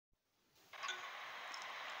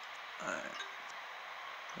Alright,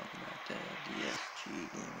 welcome back to DSG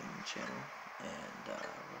Gaming channel, and we're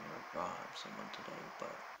gonna rob someone today, but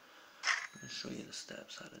I'm gonna show you the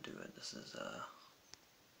steps how to do it. This is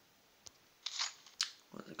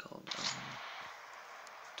what is it called?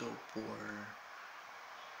 Dope or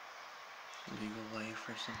Legal Life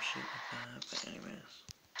or some shit like that. But anyways,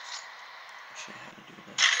 I'll show you how to do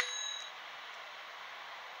this.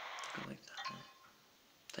 Go like that.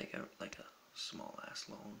 Take out like a small ass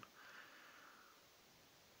loan.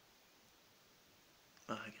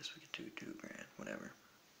 I guess we could do 2 grand, whatever.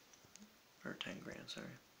 Or 10 grand,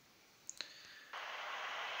 sorry.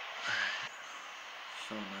 Alright.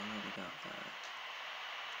 So now that we got that,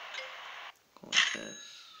 go like this.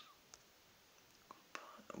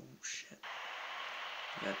 Oh shit.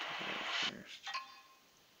 We gotta take it out first.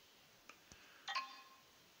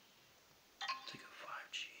 Take a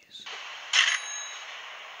 5Gs.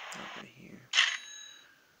 Up right here.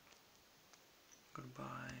 Go to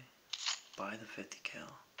buy the 50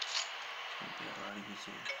 cal. It's gonna be a lot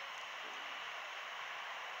easier.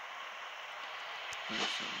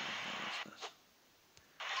 What's this?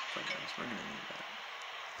 But guys, we're gonna need that.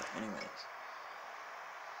 But anyways,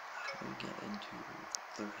 how we get into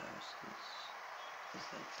their houses is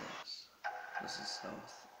like this. This is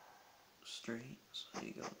South Street, so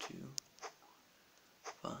you go 2,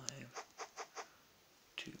 5,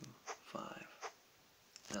 2, 5.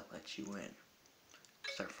 That lets you in.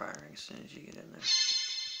 Start firing as soon as you get in there.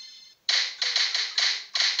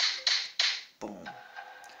 Boom.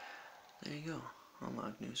 There you go.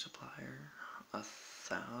 Unlock new supplier.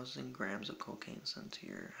 1,000 grams of cocaine sent to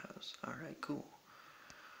your house. Alright, cool.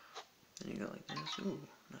 Then you go like this. Ooh,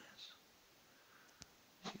 nice.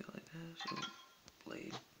 You go like this. Ooh,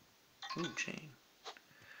 blade. Ooh, chain.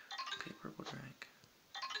 Okay, purple drink.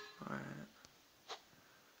 Alright.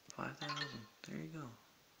 5,000. There you go.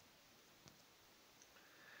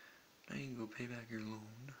 Now you can go pay back your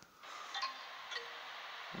loan.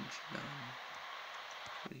 Once you're done,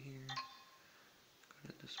 go to here. Go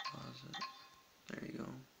to deposit. There you go.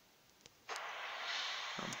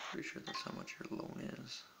 I'm pretty sure that's how much your loan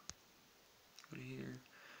is. Go to here.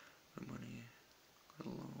 Go to money. Go to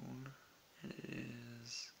loan. And it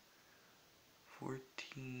is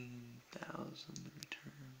 14,000 to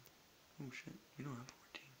return. Oh shit, you don't have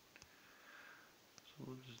 14. So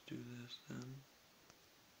we'll just do this then.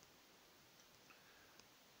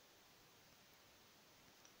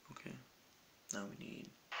 Okay, now we need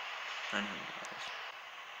 $900.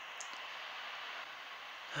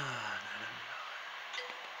 $900.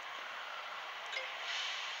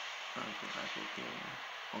 I'll go back with here.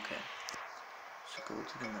 Okay, so go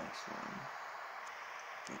to the next one,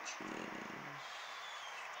 which is,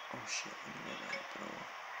 oh shit, let me get that, bro.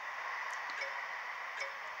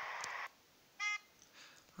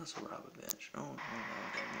 Let's rob a bitch. Oh no,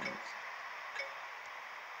 that means.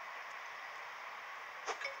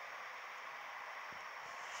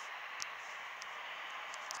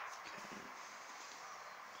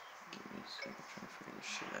 Give me a second, I'm trying to figure this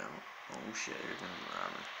shit out. Oh shit, you're gonna be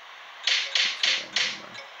robbing.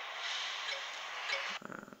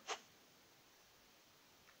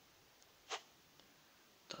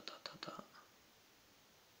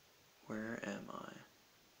 Where am I?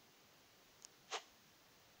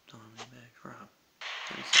 Don't have any bags, rob.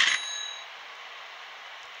 30 seconds.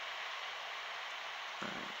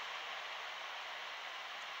 Alright.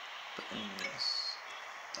 But anyways,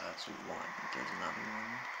 that's one. There's another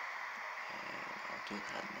one. And I'll do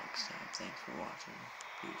that next time. Thanks for watching.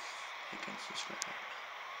 Please like and subscribe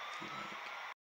if you like.